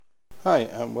Hi,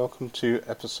 and welcome to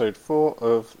episode 4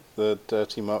 of the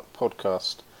Dirty Mark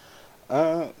podcast.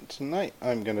 Tonight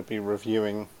I'm going to be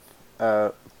reviewing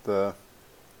the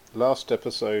last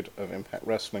episode of Impact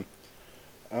Wrestling.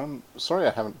 Sorry I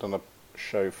haven't done a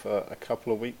show for a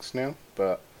couple of weeks now,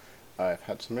 but I've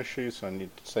had some issues, so I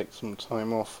need to take some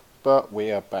time off. But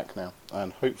we are back now,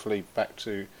 and hopefully back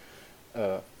to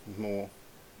a more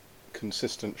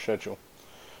consistent schedule.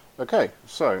 Okay,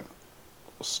 so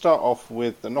start off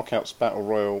with the Knockouts Battle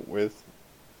Royal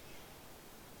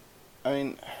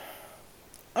I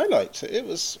liked it. It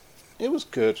was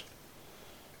good.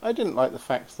 I didn't like the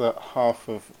fact that half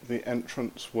of the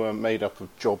entrants were made up of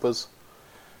jobbers,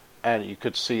 and you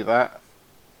could see that.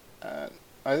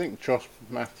 I think Josh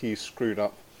Matthews screwed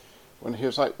up when he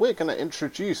was like, we're going to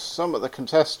introduce some of the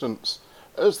contestants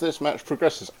as this match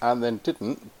progresses, and then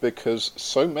didn't, because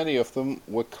so many of them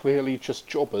were clearly just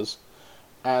jobbers,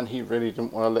 and he really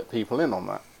didn't want to let people in on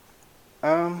that.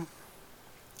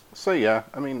 So yeah,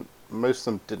 most of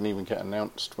them didn't even get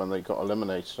announced when they got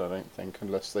eliminated, I don't think,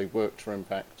 unless they worked for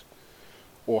Impact,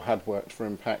 or had worked for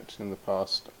Impact in the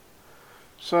past.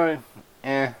 So,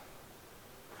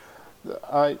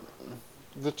 the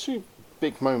two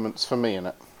big moments for me in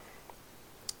it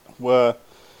were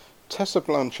Tessa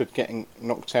Blanchard getting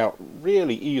knocked out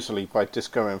really easily by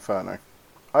Disco Inferno.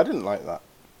 I didn't like that.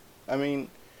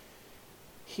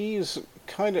 He's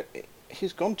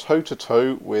gone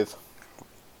toe-to-toe with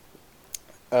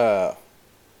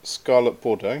Scarlett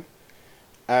Bordeaux,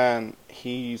 and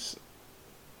he's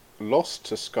lost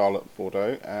to Scarlett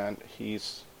Bordeaux, and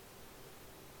he's,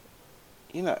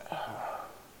 I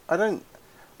didn't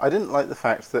like the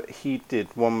fact that he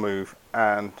did one move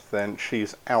and then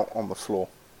she's out on the floor,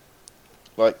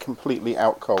 like completely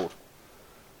out cold.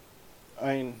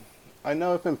 I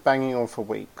know I've been banging on for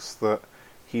weeks that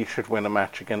he should win a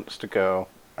match against a girl,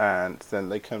 and then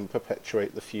they can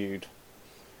perpetuate the feud,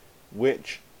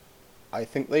 which I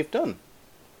think they've done.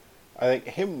 I think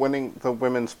him winning the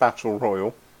Women's Battle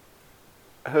Royal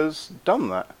has done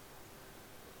that.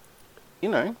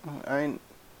 You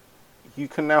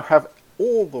can now have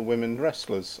all the women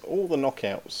wrestlers, all the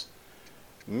knockouts,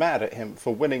 mad at him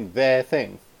for winning their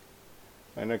thing.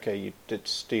 And okay, you did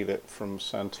steal it from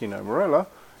Santino Marella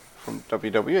from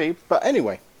WWE, but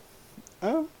anyway,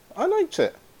 I liked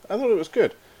it. I thought it was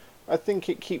good. I think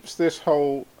it keeps this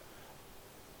whole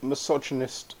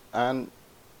misogynist thing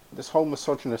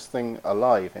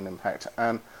alive in Impact,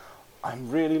 and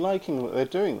I'm really liking that they're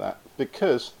doing that,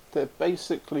 because they're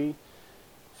basically,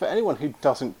 for anyone who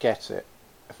doesn't get it,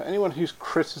 for anyone who's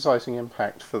criticising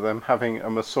Impact for them having a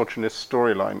misogynist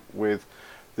storyline with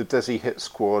the Desi Hit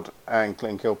Squad and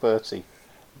Glenn Gilberti,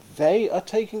 they are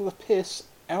taking the piss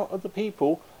out of the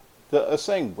people that are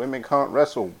saying women can't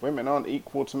wrestle, women aren't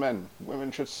equal to men, women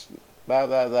should blah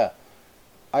blah blah.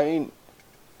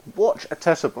 Watch a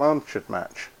Tessa Blanchard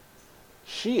match.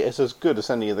 She is as good as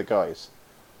any of the guys.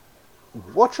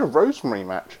 Watch a Rosemary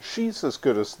match. She's as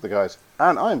good as the guys.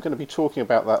 And I'm going to be talking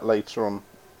about that later on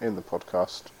in the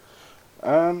podcast.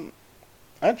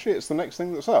 Actually, it's the next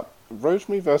thing that's up.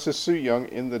 Rosemary versus Su Yung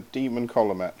in the Demon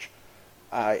Collar match.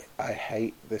 I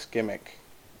hate this gimmick.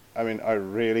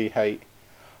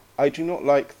 I do not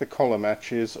like the collar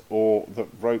matches, or the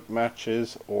rope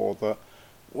matches, or the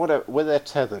whatever, where they're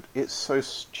tethered. It's so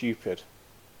stupid.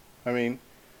 If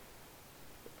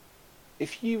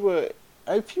you were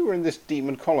in this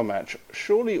demon collar match,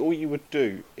 surely all you would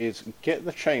do is get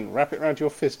the chain, wrap it around your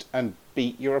fist, and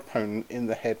beat your opponent in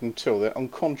the head until they're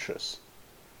unconscious.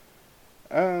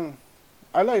 I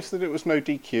liked that it was no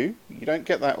DQ. You don't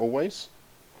get that always.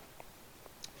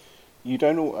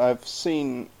 I've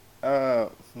seen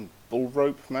bull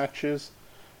rope matches,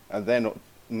 and they're not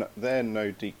no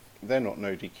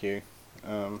DQ,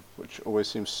 which always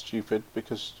seems stupid,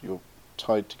 because you're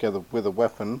tied together with a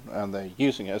weapon and they're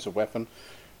using it as a weapon,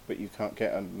 but you can't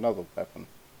get another weapon,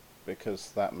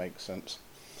 because that makes sense.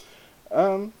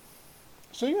 So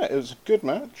yeah, it was a good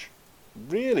match.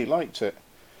 Really liked it.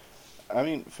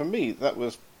 For me, that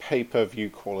was pay-per-view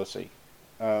quality.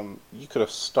 You could have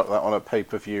stuck that on a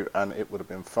pay-per-view and it would have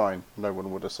been fine. No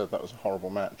one would have said that was a horrible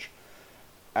match.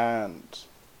 And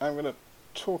I'm going to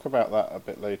talk about that a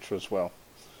bit later as well.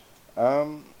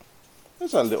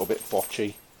 It's a little bit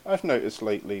botchy. I've noticed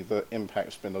lately that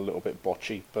Impact's been a little bit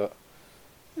botchy, but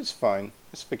it's fine.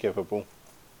 It's forgivable.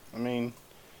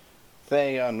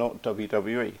 They are not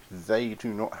WWE. They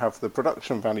do not have the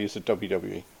production values of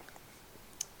WWE.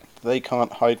 They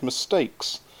can't hide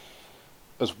mistakes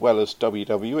as well as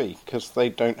WWE, because they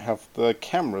don't have the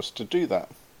cameras to do that.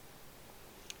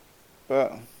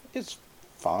 But it's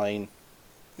fine.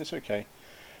 It's okay.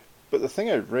 But the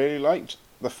thing I really liked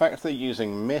the fact they're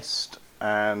using mist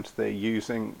and they're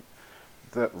using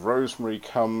that Rosemary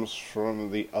comes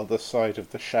from the other side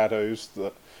of the shadows,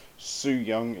 that Su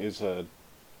Yung is a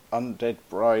undead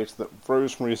bride, that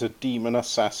Rosemary is a demon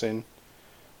assassin.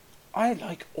 I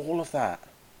like all of that.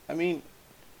 I mean,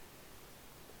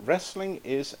 wrestling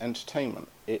is entertainment.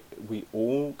 We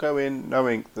all go in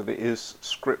knowing that it is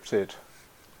scripted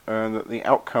and that the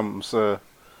outcomes are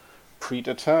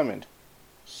predetermined.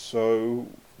 So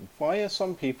why are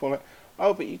some people like,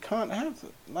 oh, but you can't have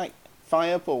like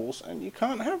fireballs and you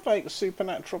can't have like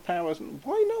supernatural powers?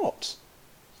 Why not?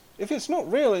 If it's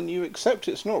not real and you accept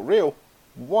it's not real,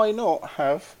 why not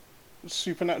have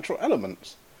supernatural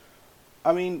elements?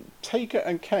 I mean, Taker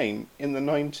and Kane in the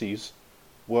 90s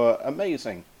were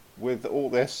amazing with all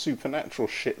their supernatural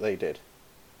shit they did.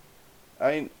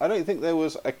 I mean, I don't think there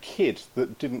was a kid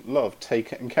that didn't love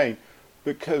Taker and Kane,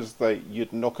 because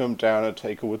you'd knock him down and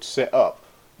Taker would sit up.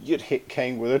 You'd hit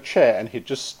Kane with a chair and he'd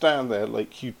just stand there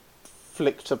like you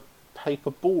flicked a paper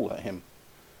ball at him.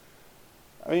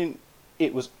 I mean,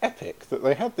 it was epic that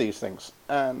they had these things,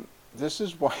 and this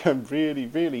is why I'm really,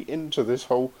 really into this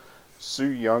whole Su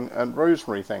Yung and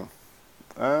Rosemary thing.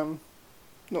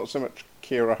 Not so much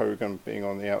Kiera Hogan being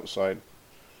on the outside.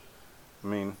 I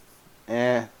mean,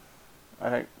 I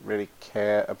don't really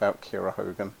care about Kiera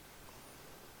Hogan.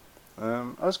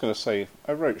 I was going to say,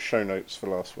 I wrote show notes for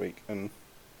last week, and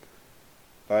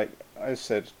like I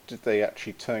said, did they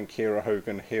actually turn Kiera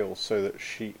Hogan heel so that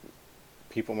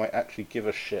people might actually give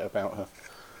a shit about her?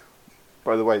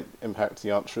 By the way, Impact,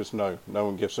 the answer is no. No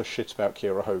one gives a shit about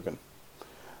Kiera Hogan.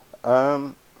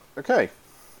 Okay,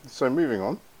 so moving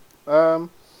on.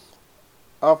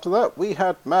 After that, we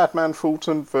had Madman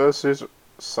Fulton versus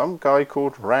some guy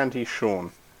called Randy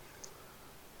Shawn.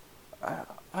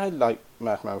 I like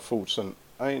Madman Fulton.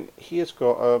 I mean, he has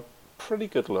got a pretty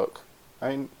good look. I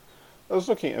mean, I was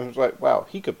looking at him and was like, wow,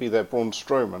 he could be their Braun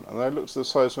Strowman. And I looked at the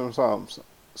size of his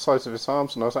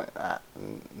arms, and I was like,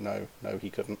 no, he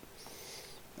couldn't.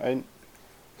 And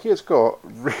he has got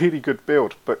really good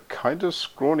build, but kind of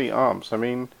scrawny arms. I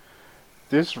mean,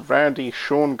 this Randy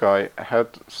Shawn guy had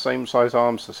same size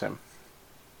arms as him.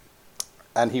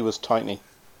 And he was tiny.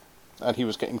 And he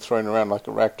was getting thrown around like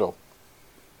a ragdoll.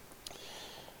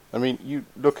 I mean, you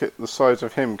look at the size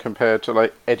of him compared to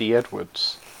like Eddie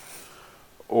Edwards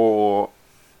or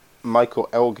Michael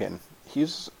Elgin.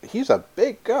 He's a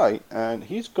big guy and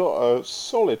he's got a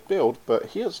solid build, but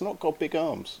he has not got big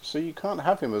arms, so you can't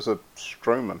have him as a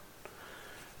Strowman.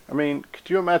 I mean, could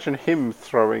you imagine him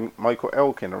throwing Michael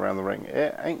Elgin around the ring?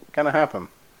 It ain't gonna happen.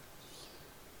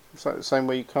 It's like the same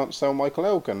way you can't sell Michael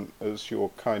Elgin as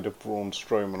your kind of Braun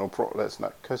Strowman or Brock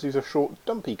Lesnar, because he's a short,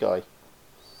 dumpy guy.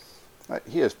 Like,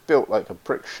 he is built like a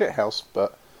brick shithouse,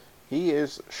 but he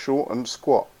is short and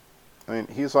squat. I mean,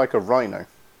 he's like a rhino.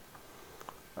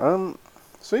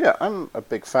 So yeah, I'm a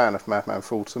big fan of Madman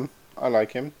Fulton. I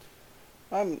like him.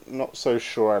 I'm not so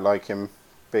sure I like him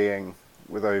being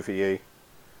with OVE.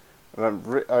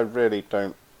 And I really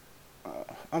don't.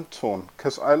 I'm torn,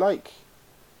 because I like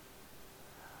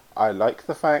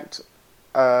the fact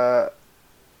that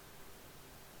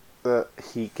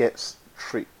he gets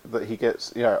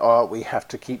oh, we have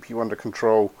to keep you under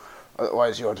control,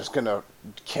 otherwise you're just gonna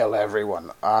kill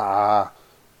everyone.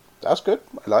 That's good.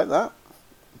 I like that.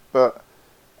 But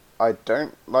I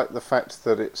don't like the fact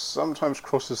that it sometimes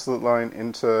crosses the line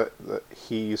into that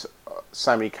he's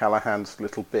Sami Callihan's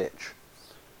little bitch.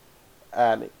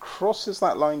 And it crosses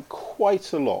that line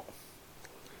quite a lot.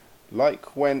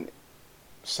 Like when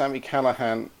Sami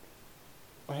Callihan,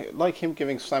 like him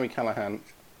giving Sami Callihan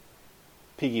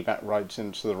piggyback rides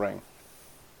into the ring.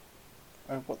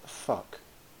 Oh, what the fuck?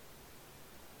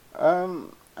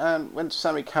 And when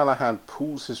Sami Callihan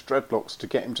pulls his dreadlocks to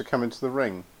get him to come into the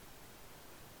ring.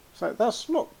 It's like, that's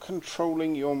not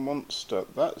controlling your monster.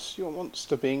 That's your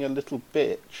monster being a little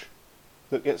bitch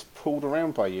that gets pulled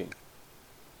around by you.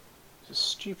 It's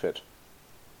stupid.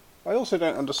 I also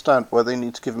don't understand why they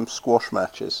need to give him squash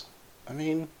matches. I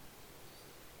mean,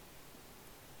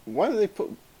 why don't they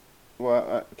put...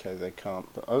 Well, okay, they can't.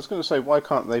 But I was going to say, why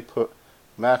can't they put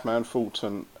Madman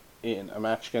Fulton in a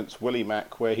match against Willie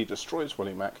Mack where he destroys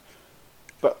Willie Mack?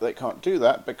 But they can't do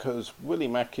that because Willie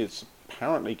Mack is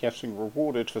apparently getting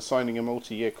rewarded for signing a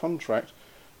multi-year contract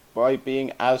by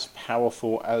being as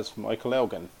powerful as Michael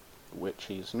Elgin, which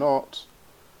he's not.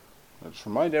 Let's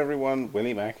remind everyone,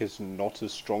 Willie Mack is not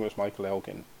as strong as Michael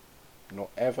Elgin. Not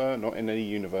ever, not in any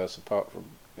universe apart from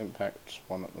Impact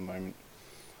 1 at the moment.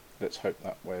 Let's hope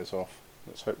that wears off.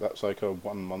 Let's hope that's like a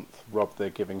 1 month rub they're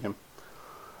giving him.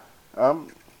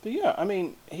 But yeah, I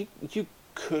mean, you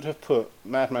could have put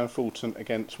Madman Fulton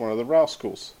against one of the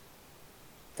Rascals.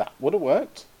 would have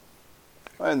worked.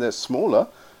 And they're smaller,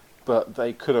 but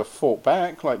they could have fought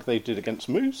back like they did against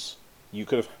Moose. You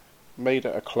could have made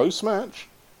it a close match.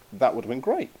 That would have been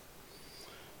great.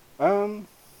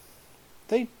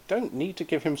 They don't need to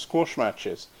give him squash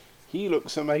matches. He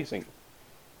looks amazing.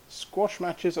 Squash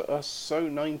matches are so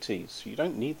 90s. You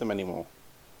don't need them anymore.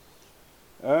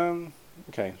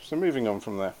 Okay, so moving on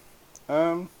from there.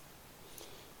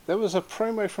 There was a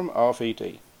promo from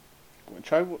RVD,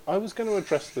 which I was going to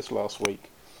address this last week.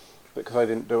 Because I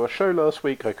didn't do a show last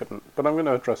week, I couldn't. But I'm going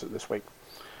to address it this week.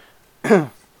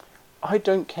 I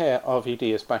don't care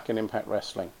RVD is back in Impact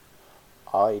Wrestling.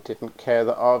 I didn't care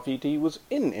that RVD was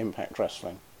in Impact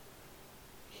Wrestling.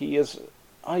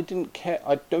 I don't care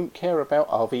about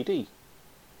RVD.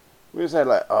 We said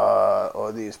like,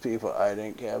 all these people, I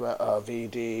don't care about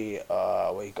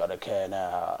RVD, we gotta care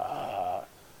now.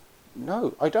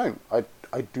 No, I don't.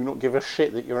 I do not give a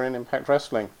shit that you're in Impact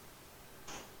Wrestling.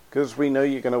 Because we know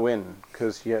you're going to win.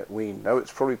 Because we know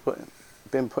it's probably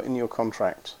been put in your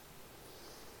contract.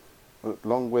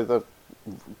 Along with a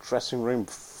dressing room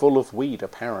full of weed,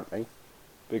 apparently.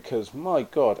 Because, my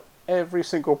God, every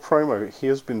single promo, he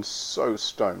has been so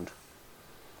stoned.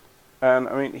 And,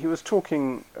 I mean, he was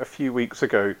talking a few weeks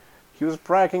ago, he was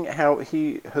bragging how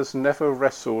he has never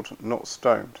wrestled not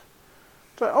stoned.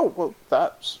 So, oh, well,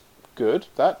 that's good.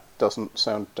 That doesn't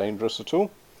sound dangerous at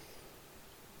all.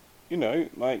 You know,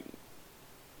 like,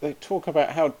 they talk about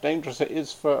how dangerous it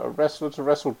is for a wrestler to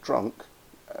wrestle drunk,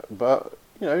 but,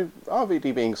 you know,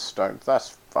 RVD being stoned,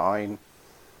 that's fine.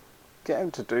 Get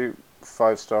him to do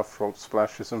 5-star frog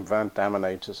splashes and Van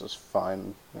Daminators is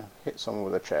fine. Yeah, hit someone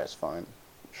with a chair is fine.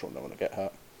 I'm sure no one will get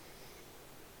hurt.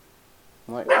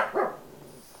 Like,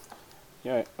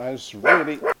 yeah, I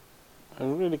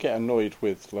really get annoyed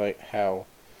with, like, how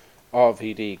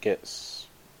RVD gets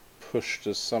pushed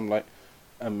as some, like,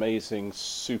 amazing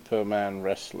Superman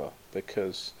wrestler,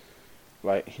 because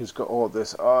like he's got all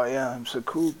this, oh yeah, I'm so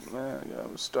cool, yeah,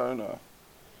 I'm a stoner.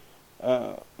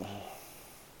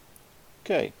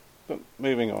 Okay, but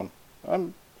moving on.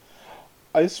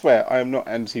 I swear I am not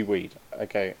anti-weed.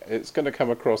 Okay, it's going to come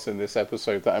across in this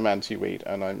episode that I'm anti-weed,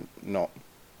 and I'm not.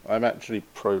 I'm actually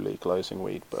pro-legalizing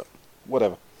weed, but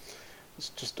whatever. It's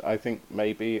just, I think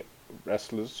maybe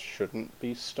wrestlers shouldn't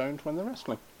be stoned when they're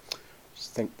wrestling.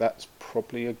 Just think that's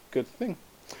probably a good thing.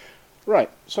 Right,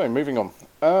 so moving on.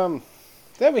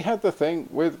 There we had the thing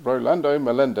with Rolando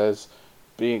Melendez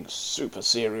being super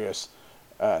serious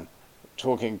and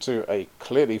talking to a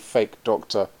clearly fake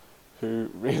doctor who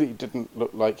really didn't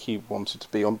look like he wanted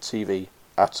to be on TV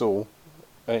at all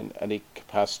in any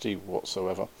capacity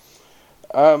whatsoever.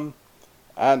 And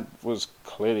was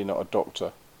clearly not a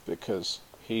doctor, because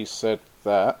he said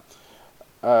that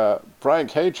Brian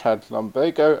Cage had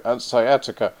lumbago and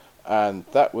sciatica, and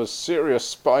that was serious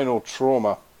spinal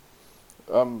trauma.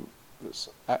 It's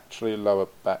actually lower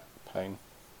back pain.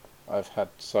 I've had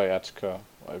sciatica.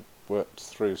 I worked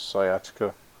through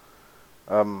sciatica.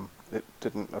 It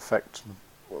didn't affect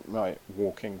my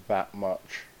walking that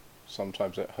much.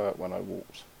 Sometimes it hurt when I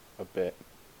walked a bit.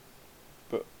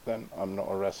 But then I'm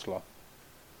not a wrestler.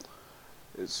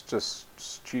 It's just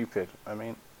stupid. I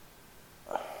mean,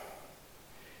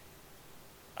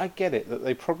 I get it that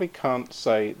they probably can't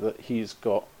say that he's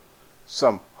got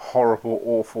some horrible,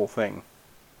 awful thing.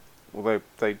 Although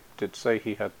they did say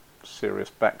he had serious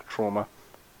back trauma,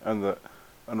 and that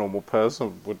a normal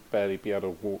person would barely be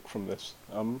able to walk from this.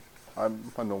 I'm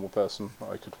a normal person.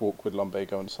 I could walk with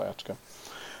lumbago and sciatica.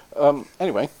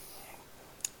 Anyway.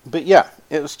 But yeah,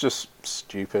 it was just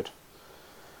stupid.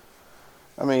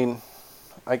 I mean,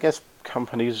 I guess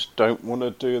companies don't want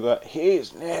to do that.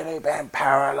 He's nearly been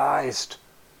paralysed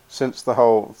since the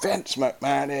whole Vince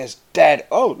McMahon is dead.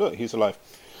 Oh, look, he's alive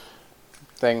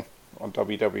thing on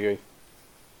WWE.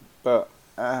 But,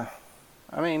 I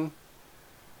mean,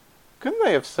 couldn't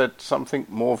they have said something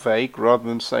more vague rather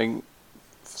than saying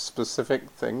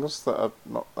specific things that are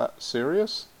not that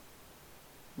serious?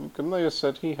 Couldn't they have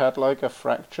said he had like a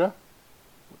fracture?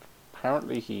 Which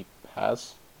apparently he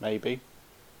has, maybe.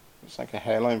 It's like a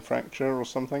hairline fracture or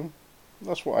something.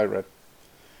 That's what I read.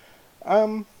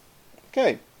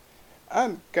 Okay.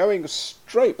 And going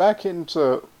straight back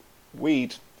into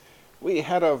weed, we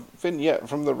had a vignette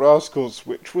from the Rascals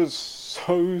which was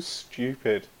so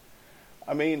stupid.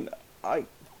 I mean, I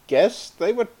guess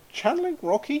they were channeling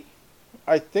Rocky.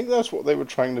 I think that's what they were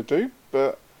trying to do,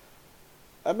 but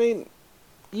I mean,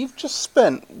 you've just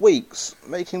spent weeks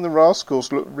making the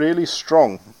Rascals look really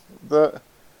strong. That,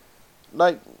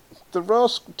 like,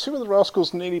 two of the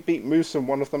Rascals nearly beat Moose and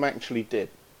one of them actually did.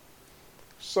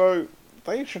 So,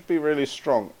 they should be really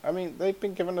strong. I mean, they've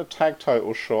been given a tag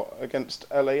title shot against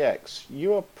LAX.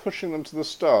 You are pushing them to the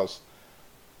stars,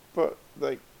 but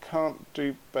they can't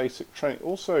do basic training.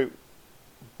 Also,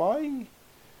 why?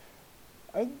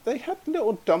 They had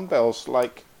little dumbbells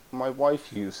like my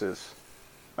wife uses,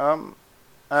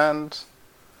 and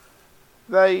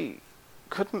they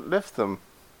couldn't lift them.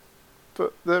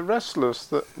 But the wrestlers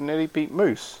that nearly beat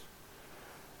Moose,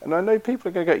 and I know people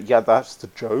are going to go, yeah, that's the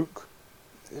joke.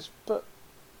 But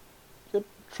you're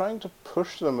trying to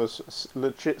push them as a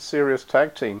legit serious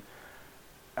tag team,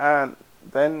 and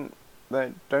then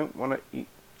they don't want to eat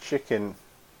chicken,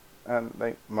 and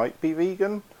they might be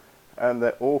vegan, and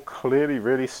they're all clearly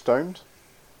really stoned.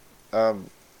 Well,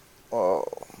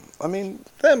 I mean,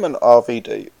 them and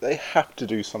RVD, they have to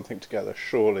do something together,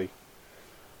 surely.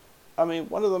 I mean,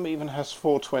 one of them even has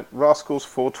Rascals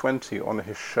 420 on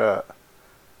his shirt.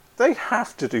 They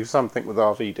have to do something with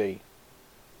RVD.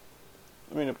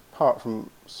 I mean, apart from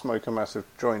smoke a massive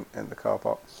joint in the car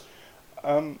park.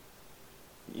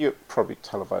 You'd probably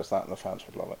televise that and the fans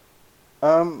would love it.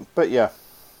 But yeah,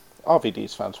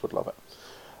 RVD's fans would love it.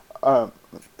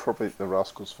 Probably the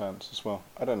Rascals fans as well.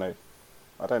 I don't know.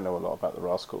 I don't know a lot about the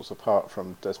Rascals, apart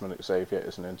from Desmond Xavier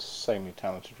is an insanely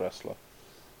talented wrestler.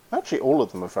 Actually, all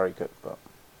of them are very good, but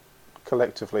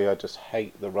collectively I just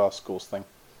hate the Rascals thing.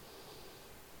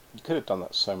 You could have done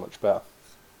that so much better.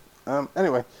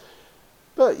 Anyway,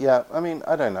 but yeah, I mean,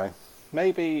 I don't know.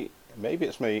 Maybe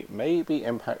it's me. Maybe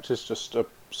Impact is just a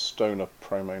stoner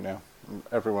promo now.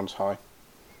 Everyone's high.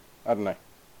 I don't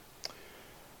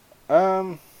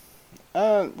know.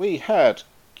 And we had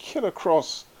Killer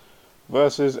Kross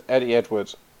versus Eddie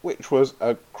Edwards, which was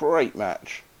a great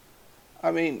match.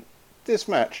 I mean, this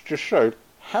match just showed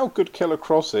how good Killer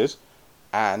Kross is,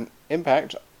 and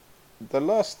Impact. The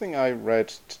last thing I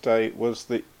read today was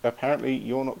that apparently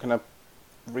you're not going to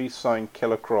re-sign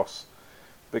Killer Kross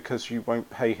because you won't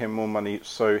pay him more money,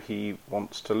 so he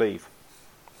wants to leave.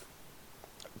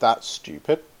 That's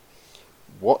stupid.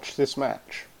 Watch this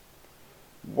match.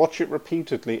 Watch it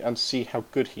repeatedly and see how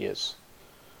good he is.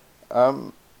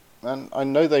 And I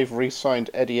know they've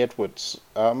re-signed Eddie Edwards.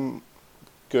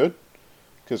 Good,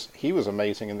 because he was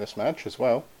amazing in this match as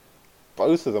well.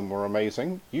 Both of them were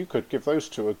amazing. You could give those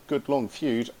two a good long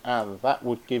feud, and that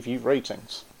would give you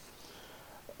ratings.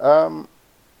 And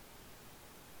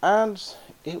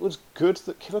it was good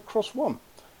that Killer Kross won.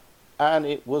 And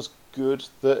it was good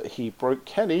that he broke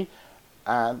Kenny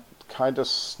and kind of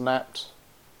snapped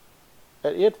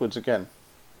Eddie Edwards again.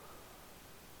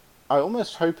 I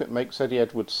almost hope it makes Eddie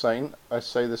Edwards sane. I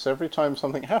say this every time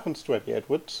something happens to Eddie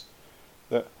Edwards,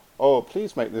 that, oh,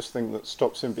 please make this thing that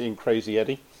stops him being Crazy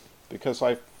Eddie, because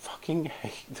I fucking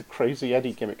hate the Crazy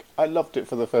Eddie gimmick. I loved it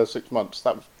for the first 6 months.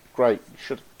 That was great.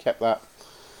 Should have kept that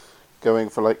going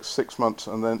for like 6 months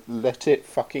and then let it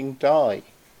fucking die.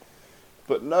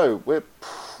 But no, we're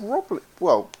probably,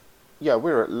 well, yeah,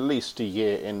 we're at least a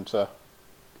year into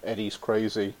Eddie's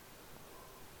Crazy.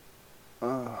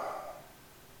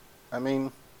 I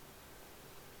mean,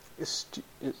 it's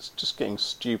just getting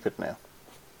stupid now.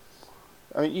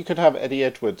 I mean, you could have Eddie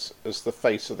Edwards as the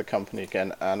face of the company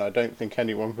again, and I don't think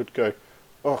anyone would go,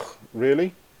 oh,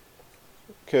 really?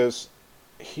 Because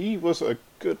he was a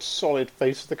good, solid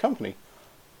face of the company.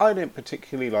 I didn't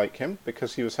particularly like him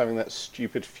because he was having that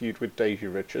stupid feud with Davey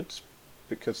Richards,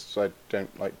 because I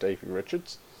don't like Davey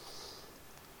Richards.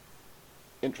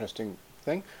 Interesting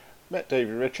thing. Met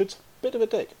Davey Richards, bit of a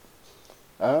dick.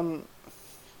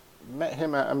 Met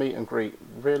him at a meet and greet,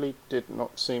 really did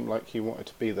not seem like he wanted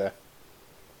to be there.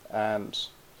 And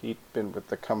he'd been with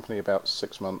the company about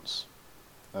 6 months.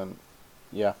 And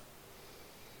yeah.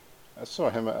 I saw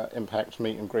him at Impact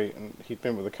meet and greet, and he'd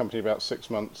been with the company about 6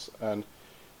 months, and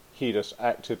he just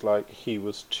acted like he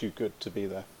was too good to be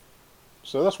there.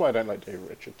 So that's why I don't like Davey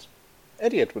Richards.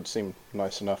 Eddie Edwards seemed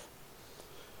nice enough.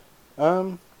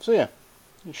 So yeah,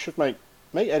 you should make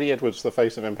Eddie Edwards the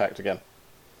face of Impact again.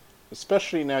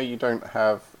 Especially now you don't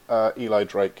have Eli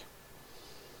Drake.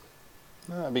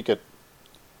 That'd be good.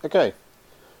 Okay,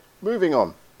 moving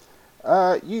on.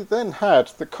 You then had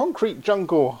the Concrete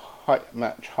Jungle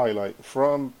match highlight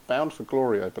from Bound for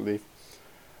Glory, I believe.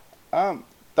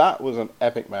 That was an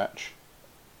epic match.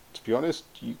 To be honest,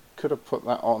 you could have put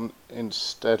that on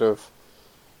instead of...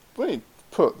 Well,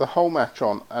 put the whole match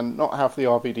on and not have the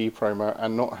RVD promo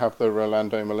and not have the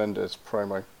Rolando Melendez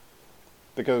promo.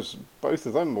 Because both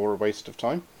of them were a waste of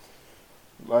time.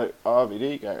 Like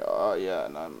RVD going, oh yeah,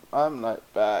 and I'm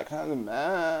like back, I'm the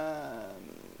man,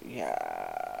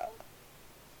 yeah.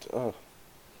 Oh.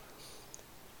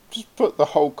 Just put the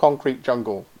whole Concrete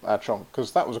Jungle match on,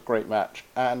 because that was a great match,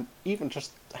 and even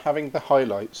just having the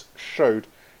highlights showed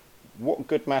what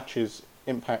good matches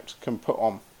Impact can put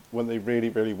on when they really,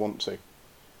 really want to.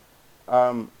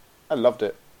 I loved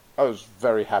it. I was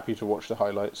very happy to watch the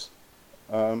highlights.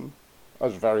 I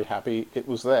was very happy it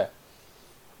was there.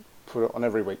 Put it on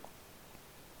every week.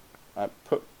 I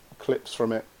put clips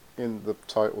from it in the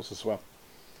titles as well.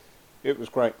 It was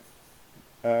great.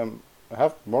 I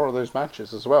have more of those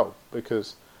matches as well,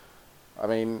 because, I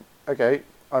mean, okay,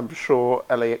 I'm sure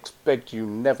LAX begged you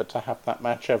never to have that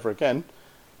match ever again,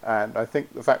 and I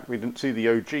think the fact we didn't see the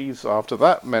OGs after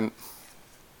that meant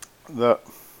that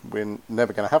we're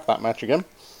never going to have that match again,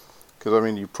 because, I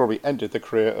mean, you probably ended the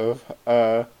career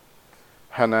of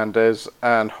Hernandez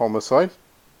and Homicide.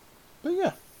 But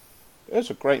yeah, it was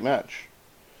a great match.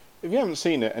 If you haven't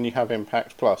seen it and you have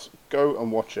Impact Plus, go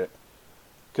and watch it,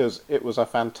 because it was a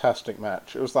fantastic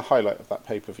match. It was the highlight of that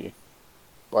pay-per-view,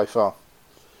 by far.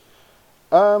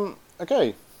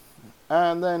 Okay,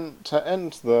 and then to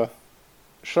end the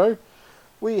show,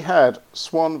 we had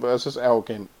Swann versus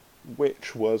Elgin,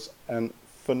 which was a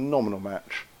phenomenal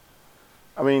match.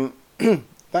 I mean,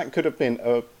 that could have been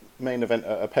a main event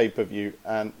at a pay-per-view,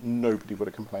 and nobody would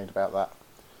have complained about that.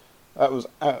 That was,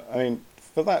 I mean,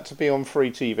 for that to be on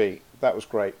free TV, that was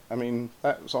great. I mean,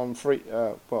 that was on free,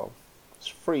 well, it's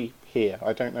free here.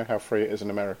 I don't know how free it is in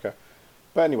America.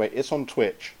 But anyway, it's on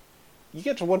Twitch. You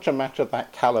get to watch a match of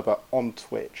that caliber on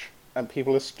Twitch, and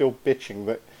people are still bitching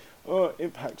that, oh,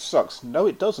 Impact sucks. No,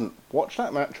 it doesn't. Watch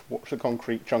that match. Watch the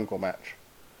Concrete Jungle match.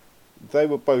 They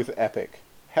were both epic.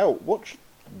 Hell, watch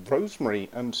Rosemary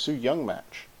and Su Yung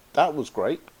match. That was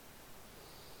great.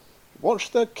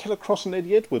 Watch the Killer Kross and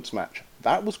Eddie Edwards match.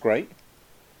 That was great.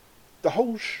 The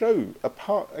whole show,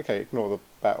 apart... Okay, ignore the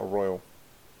Battle Royal,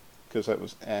 because that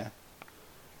was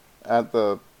And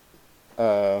the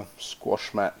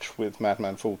squash match with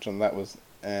Madman Fulton, that was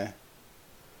But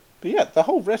yeah, the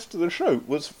whole rest of the show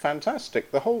was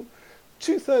fantastic. The whole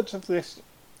 2/3 of this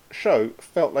show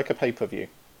felt like a pay-per-view.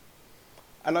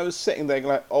 And I was sitting there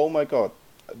like, oh my god,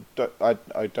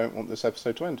 I don't want this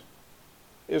episode to end.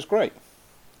 It was great.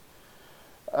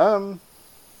 The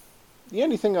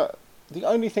only thing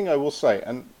I will say,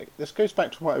 and this goes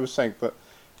back to what I was saying, that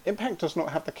Impact does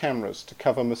not have the cameras to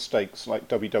cover mistakes like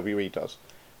WWE does.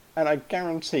 And I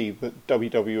guarantee that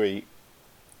WWE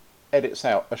edits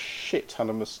out a shit ton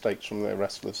of mistakes from their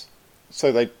wrestlers,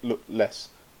 so they look less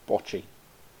botchy.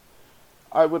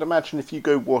 I would imagine if you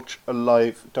go watch a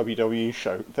live WWE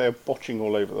show, they're botching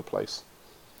all over the place.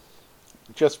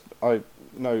 I've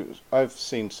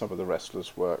seen some of the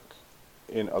wrestlers work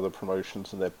in other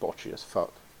promotions and they're botchy as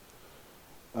fuck.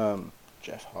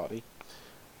 Jeff Hardy.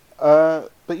 But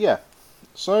yeah,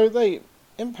 so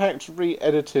Impact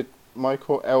re-edited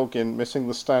Michael Elgin missing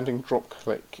the standing drop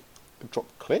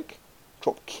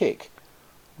kick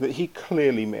that he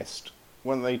clearly missed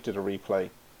when they did a replay.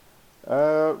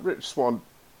 Rich Swann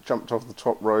jumped off the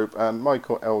top rope and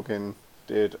Michael Elgin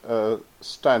did a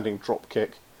standing drop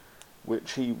kick,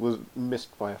 which he was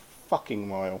missed by a fucking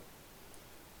mile.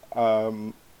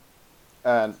 And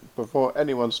before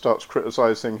anyone starts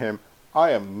criticising him,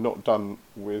 I am not done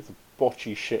with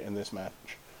botchy shit in this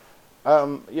match.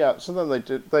 Yeah, so then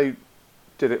they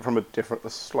did it from a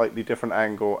slightly different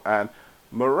angle, and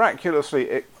miraculously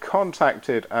it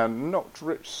contacted and knocked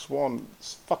Rich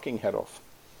Swann's fucking head off.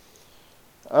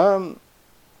 And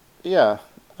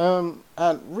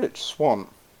Rich Swann,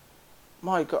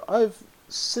 my god,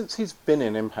 since he's been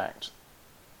in Impact,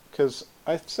 because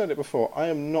I've said it before, I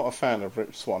am not a fan of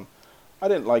Rich Swann. I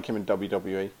didn't like him in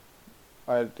WWE.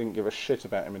 I didn't give a shit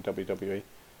about him in WWE.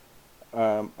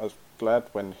 I was glad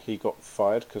when he got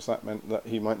fired, because that meant that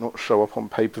he might not show up on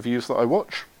pay-per-views that I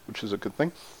watch, which is a good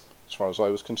thing, as far as I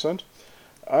was concerned.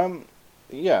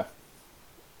 Yeah.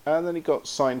 And then he got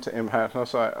signed to Impact, and I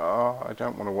was like, oh, I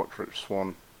don't want to watch Rich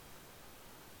Swann.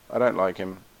 I don't like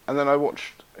him. And then I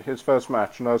watched his first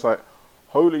match, and I was like,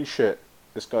 holy shit,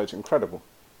 this guy's incredible.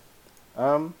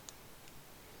 And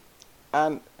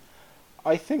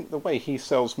I think the way he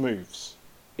sells moves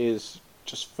is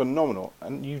just phenomenal,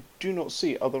 and you do not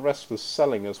see other wrestlers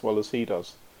selling as well as he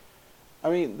does. I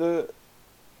mean,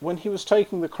 when he was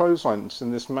taking the clotheslines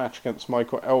in this match against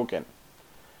Michael Elgin,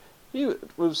 he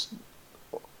was...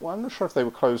 Well, I'm not sure if they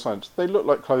were clotheslines. They looked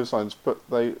like clotheslines, but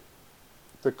the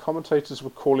commentators were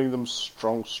calling them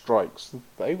strong strikes.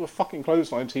 They were fucking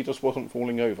clotheslines, he just wasn't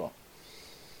falling over.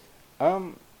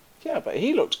 Yeah, but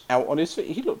he looked out on his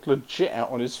feet. He looked legit out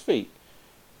on his feet.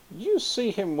 You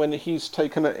see him when he's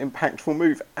taken an impactful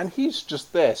move, and he's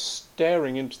just there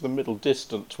staring into the middle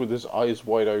distance with his eyes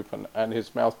wide open and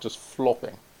his mouth just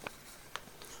flopping.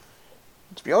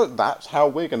 To be honest, that's how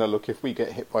we're going to look if we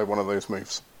get hit by one of those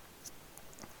moves.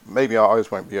 maybe our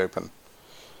eyes won't be open.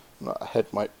 Our head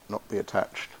might not be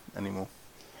attached anymore.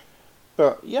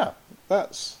 But yeah,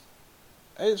 it's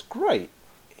great.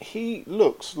 He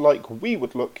looks like we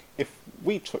would look if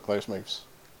we took those moves.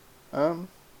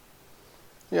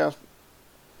 Yeah.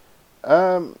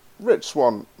 Rich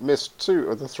Swann missed 2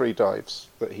 of the 3 dives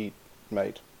that he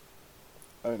made.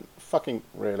 Fucking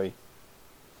really.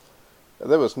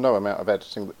 There was no amount of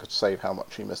editing that could save how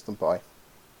much he missed them by.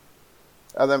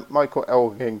 And then Michael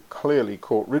Elgin clearly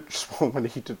caught Rich Swann when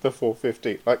he did the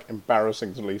 450, like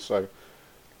embarrassingly so.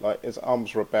 Like his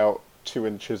arms were about 2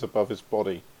 inches above his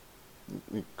body.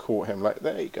 He caught him like,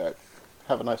 there you go,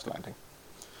 have a nice landing.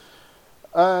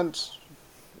 And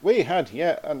we had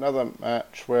yet another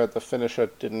match where the finisher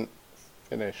didn't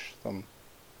finish them.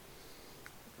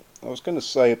 I was going to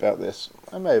say about this,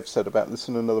 I may have said about this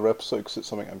in another episode because it's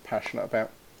something I'm passionate about.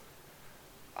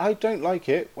 I don't like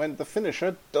it when the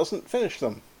finisher doesn't finish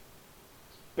them.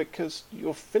 Because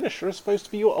your finisher is supposed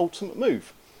to be your ultimate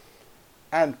move.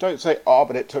 And don't say,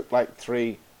 but it took like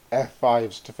 3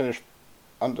 F5s to finish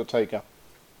Undertaker.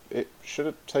 It should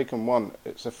have taken 1.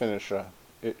 It's a finisher.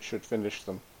 It should finish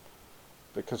them.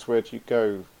 Because where do you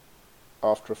go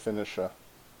after a finisher?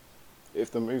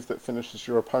 If the move that finishes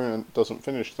your opponent doesn't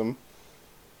finish them,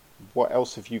 what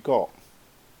else have you got?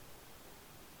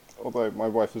 Although my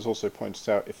wife has also pointed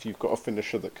out, if you've got a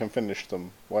finisher that can finish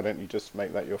them, why don't you just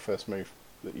make that your first move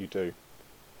that you do?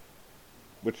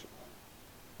 Which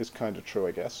is kind of true,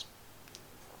 I guess.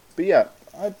 But yeah,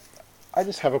 I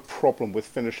just have a problem with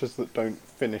finishers that don't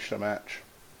finish a match.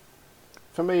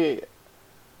 For me,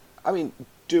 I mean,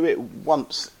 do it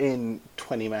once in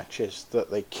 20 matches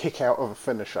that they kick out of a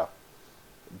finisher,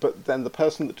 but then the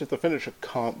person that did the finisher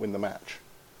can't win the match.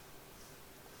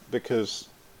 Because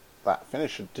that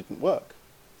finisher didn't work.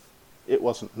 It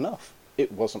wasn't enough.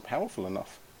 It wasn't powerful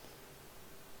enough.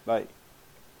 Like,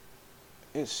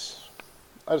 I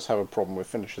just have a problem with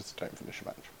finishers that don't finish a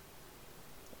match.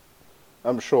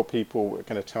 I'm sure people are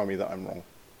going to tell me that I'm wrong.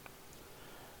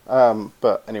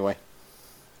 But anyway,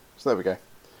 so there we go.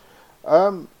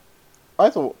 I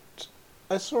saw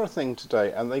a thing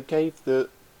today, and they gave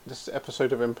this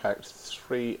episode of Impact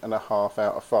 3.5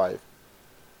 out of 5.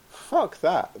 Fuck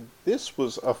that. This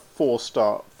was a 4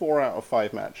 out of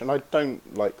 5 match, and I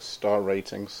don't like star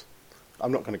ratings.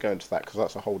 I'm not going to go into that because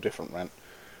that's a whole different rant.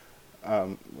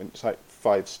 When it's like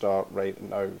 5-star rate,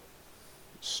 no,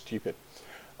 stupid.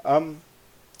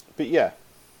 But yeah,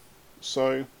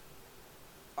 so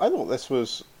I thought this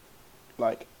was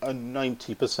like a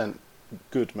 90%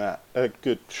 good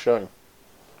show.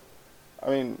 I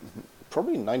mean,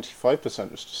 probably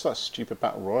 95% was just that stupid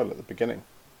battle royal at the beginning.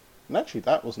 And actually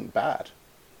that wasn't bad.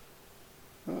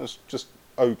 It was just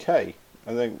okay.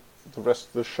 And then the rest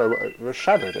of the show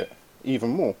overshadowed it even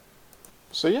more.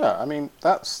 So yeah, I mean,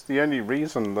 that's the only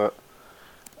reason that,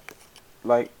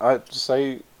 like, I'd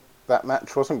say that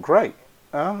match wasn't great.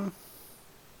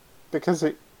 Because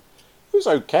it was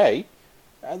okay.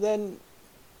 And then,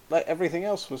 like, everything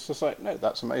else was just like, no,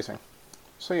 that's amazing.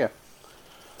 So yeah.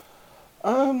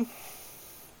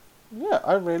 Yeah,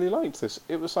 I really liked this.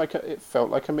 It was like it felt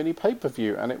like a mini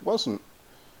pay-per-view, and it wasn't.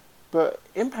 But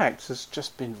Impact has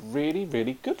just been really,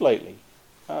 really good lately.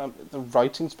 The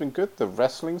writing's been good, the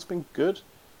wrestling's been good,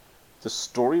 the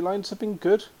storylines have been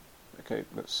good. Okay,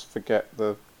 let's forget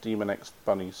the Demon X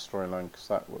Bunny storyline, because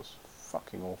that was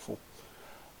fucking awful.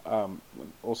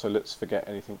 Also, let's forget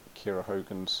anything Kira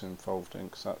Hogan's involved in,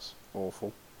 because that's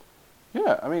awful.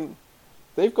 Yeah, I mean,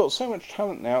 they've got so much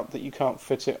talent now that you can't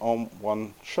fit it on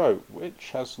one show,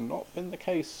 which has not been the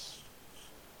case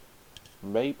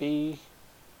maybe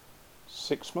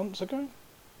 6 months ago?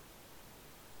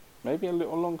 Maybe a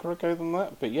little longer ago than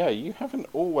that, but yeah, you haven't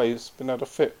always been able to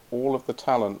fit all of the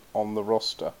talent on the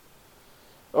roster.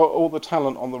 Or all the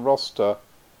talent on the roster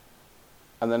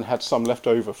and then had some left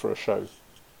over for a show.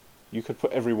 You could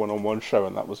put everyone on one show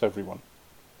and that was everyone.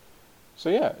 So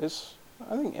yeah,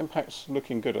 I think Impact's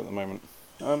looking good at the moment.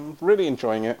 I'm really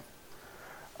enjoying it.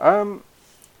 And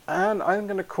I'm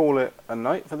going to call it a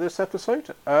night for this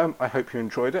episode. I hope you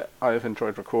enjoyed it. I have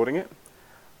enjoyed recording it.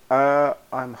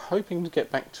 I'm hoping to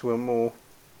get back to a more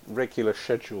regular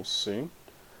schedule soon.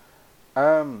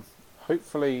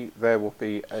 Hopefully there will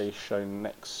be a show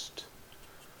next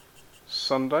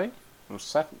Sunday or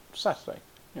Saturday.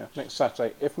 Yeah, next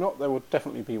Saturday. If not, there will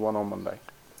definitely be one on Monday,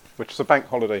 which is a bank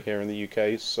holiday here in the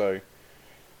UK, so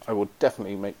I will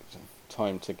definitely make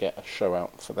time to get a show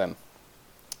out for them.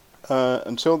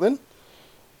 Until then,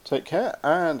 take care,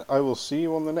 and I will see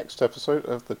you on the next episode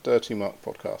of the Dirty Mark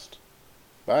podcast.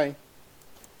 Bye.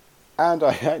 And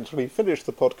I actually finished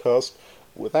the podcast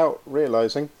without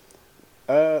realising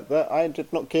that I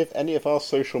did not give any of our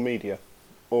social media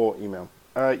or email.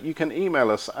 You can email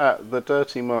us at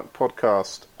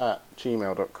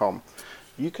thedirtymarkpodcast@gmail.com.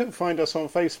 You can find us on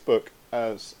Facebook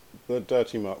as The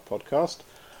Dirty Mark Podcast.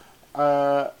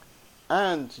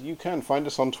 And you can find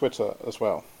us on Twitter as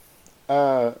well.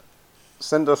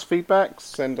 Send us feedback,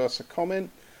 send us a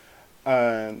comment,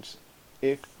 and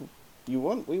if you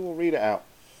want, we will read it out.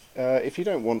 If you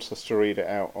don't want us to read it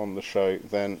out on the show,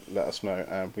 then let us know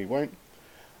and we won't.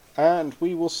 And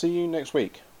we will see you next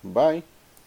week. Bye.